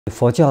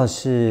佛教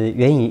是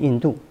源于印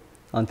度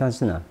啊，但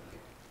是呢，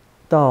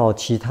到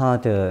其他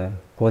的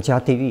国家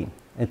地域，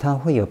它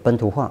会有本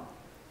土化。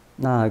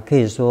那可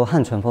以说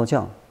汉传佛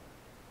教，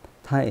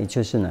它也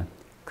就是呢，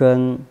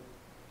跟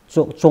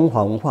中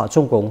华文化、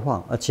中国文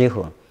化结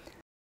合。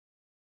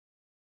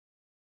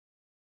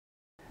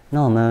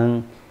那我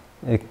们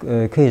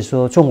可以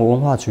说中国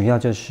文化主要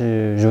就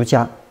是儒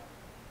家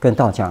跟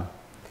道家。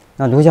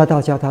那儒家、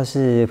道家它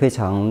是非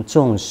常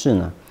重视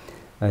呢，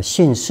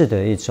现世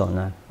的一种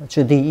呢，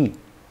就利益，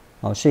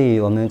所以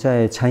我们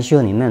在禅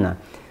修里面呢，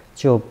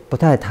就不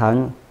太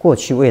谈过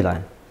去未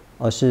来，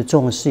而是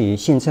重视于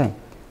现在，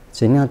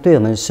怎么样对我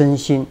们身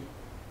心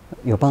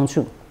有帮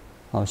助，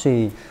所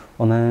以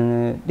我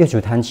们六祖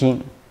坛经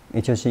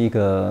也就是一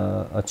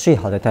个最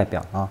好的代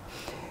表啊。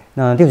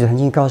那六祖坛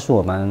经告诉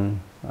我们，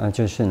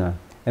就是呢，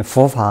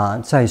佛法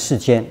在世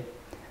间，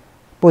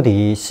不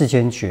离世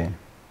间觉，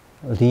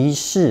离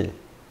世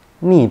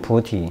觅菩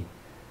提，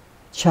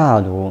恰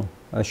如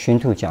寻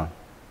兔讲。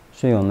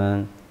所以我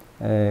们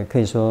可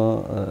以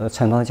说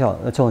禅法教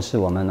重视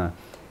我们呢，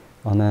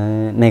我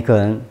们每个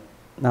人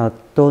那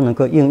都能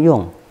够应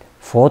用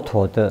佛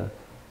陀的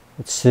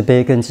慈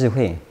悲跟智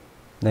慧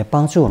来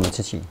帮助我们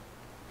自己，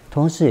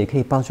同时也可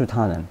以帮助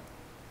他人。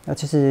那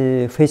这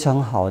是非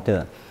常好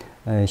的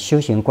修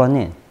行观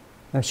念，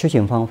修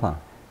行方法。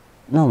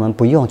那我们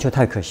不用就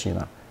太可惜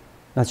了。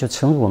那就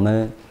诚如我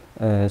们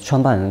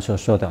创办人所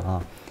说的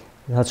啊，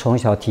他从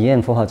小体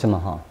验佛法这么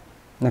好，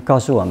那告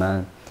诉我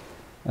们，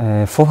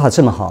佛法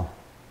这么好，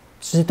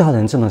知道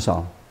人这么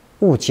少，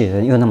误解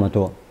人又那么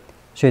多，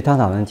所以他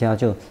老人家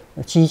就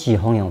积极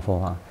弘扬佛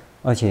法，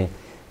而且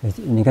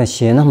你看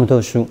写那么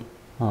多书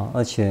啊，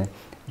而且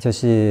就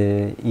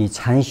是以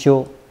禅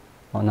修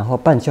啊，然后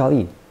办教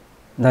育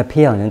来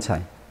培养人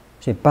才，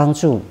所以帮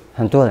助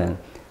很多人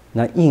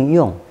来应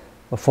用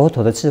佛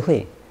陀的智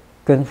慧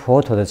跟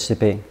佛陀的慈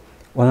悲。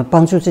我们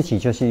帮助自己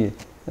就是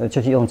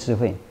用智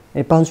慧，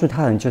帮助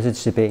他人就是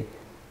慈悲。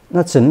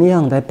那怎么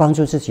样来帮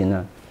助自己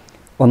呢？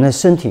我们的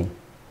身体，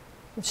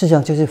事实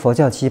上就是佛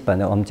教基本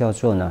的，我们叫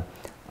做呢，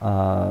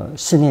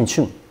四念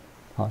处，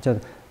叫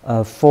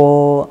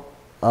for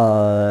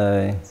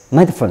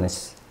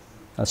mindfulness，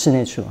四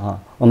念处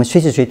啊，我们随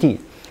时随地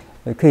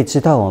可以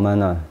知道我们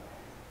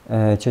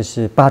呢，就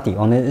是 body，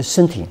 我们的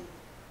身体，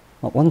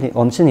我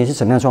们身体是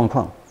什么样的状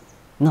况，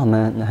那我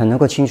们很能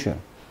够清楚。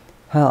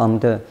还有我们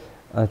的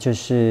就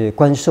是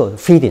观受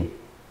feeling，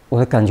 我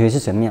的感觉是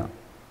怎么样？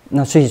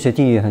那随时随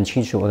地也很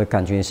清楚我的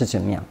感觉是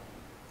怎么样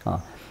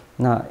啊？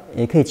那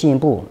也可以进一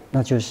步，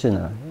那就是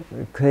呢，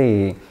可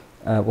以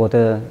我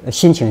的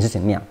心情是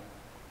怎么样？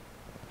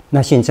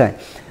那现在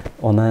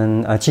我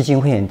们基金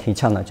会很提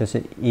倡的就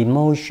是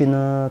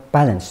emotional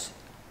balance，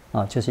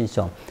 啊，就是一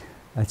种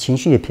情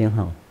绪的平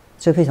衡，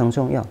这非常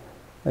重要。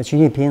情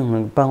绪平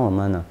衡帮我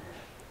们呢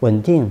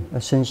稳定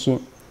身心，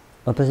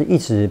而不是一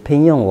直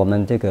偏用我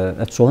们这个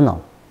左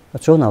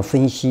脑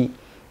分析，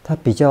它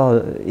比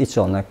较一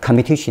种呢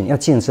competition 要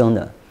竞争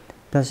的，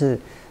但是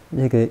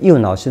那个右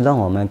脑是让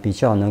我们比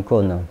较能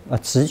够呢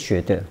直觉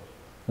的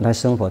来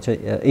生活，这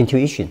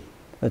intuition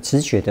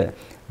直觉的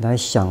来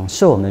享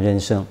受我们人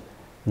生，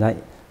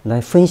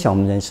来分享我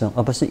们人生，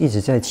而不是一直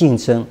在竞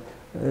争，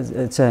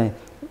在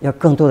要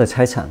更多的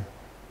财产，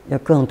要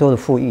更多的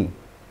富裕，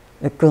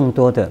要更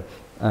多的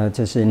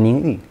就是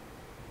名誉，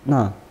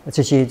那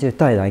这些就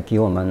带来给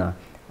我们呢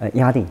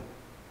压力。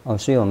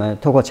所以我们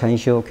透过禅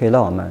修可以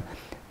让我们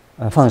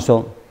放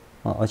松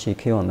而且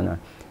可以我们呢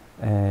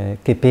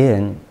给别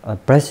人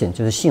blessing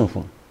就是幸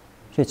福，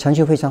所以禅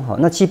修非常好。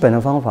那基本的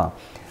方法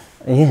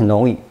也很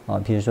容易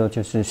比如说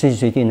就是随时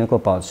随地能够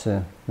保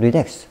持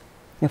relax，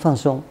 要放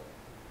松。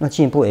那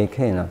进一步也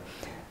可以呢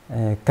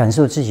感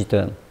受自己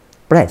的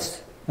breath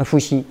呼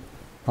吸，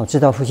知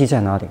道呼吸在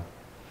哪里。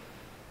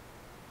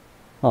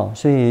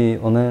所以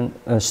我们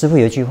师父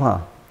有一句话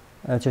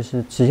就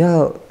是只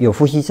要有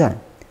呼吸在，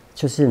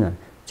就是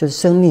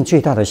生命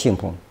最大的幸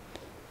福。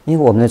因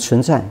为我们的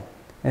存在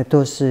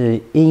都是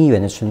因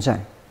缘的存在。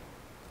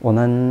我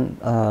们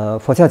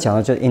佛教讲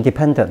的就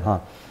independent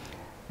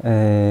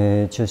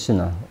就是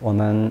呢我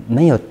们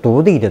没有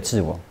独立的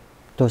自我，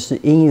都是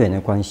因缘的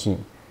关系。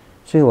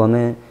所以我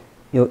们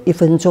有1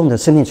分钟的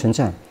生命存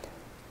在，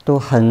都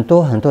很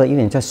多很多的因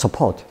缘在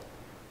support。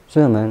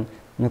所以我们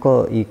能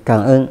够以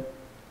感恩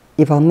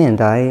一方面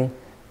来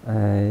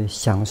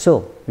享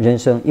受人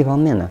生，一方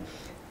面呢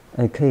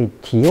可以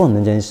体验我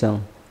们人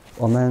生，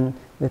我们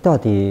到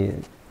底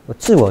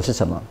自我是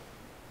什么？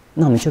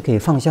那我们就可以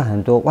放下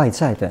很多外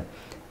在的，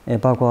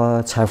包括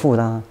财富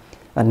啦、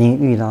名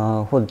誉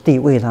啦，或者地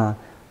位啦，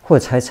或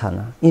者财产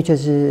啦，因为就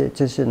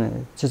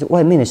是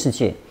外面的世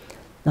界，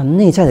那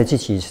内在的自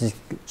己是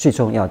最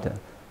重要的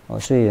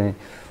所以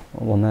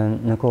我们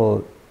能够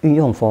运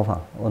用佛法，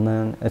我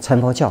们禅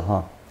佛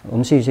教我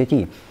们随时随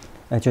地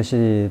就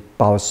是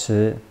保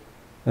持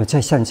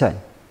在现在，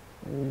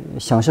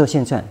享受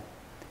现在，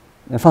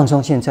放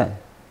松现在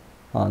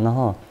然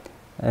后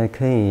也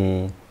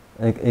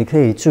可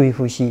以注意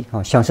呼吸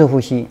享受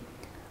呼吸，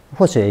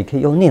或者也可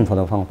以用念佛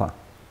的方法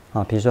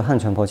比如说汉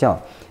传佛教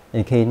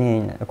也可以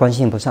念观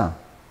世音菩萨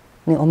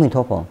念阿弥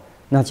陀佛，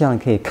那这样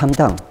可以 calm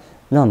down，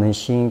 让我们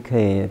心可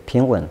以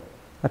平稳，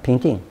平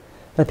定。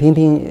那平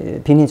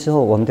定之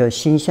后，我们的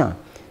心相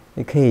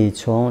也可以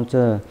从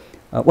这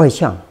外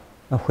向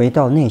回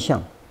到内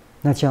向。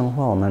那这样的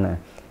话，我们呢，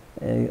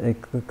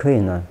可以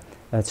呢，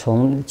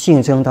从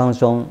竞争当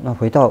中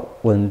回到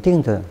稳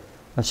定的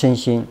身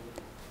心，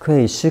可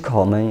以思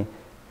考我们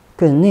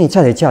更内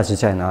在的价值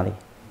在哪里，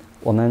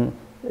我们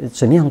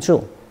怎么样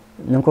做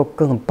能够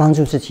更帮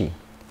助自己，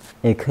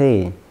也可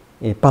以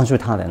帮助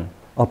他人，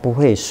而不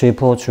会随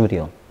波逐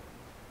流。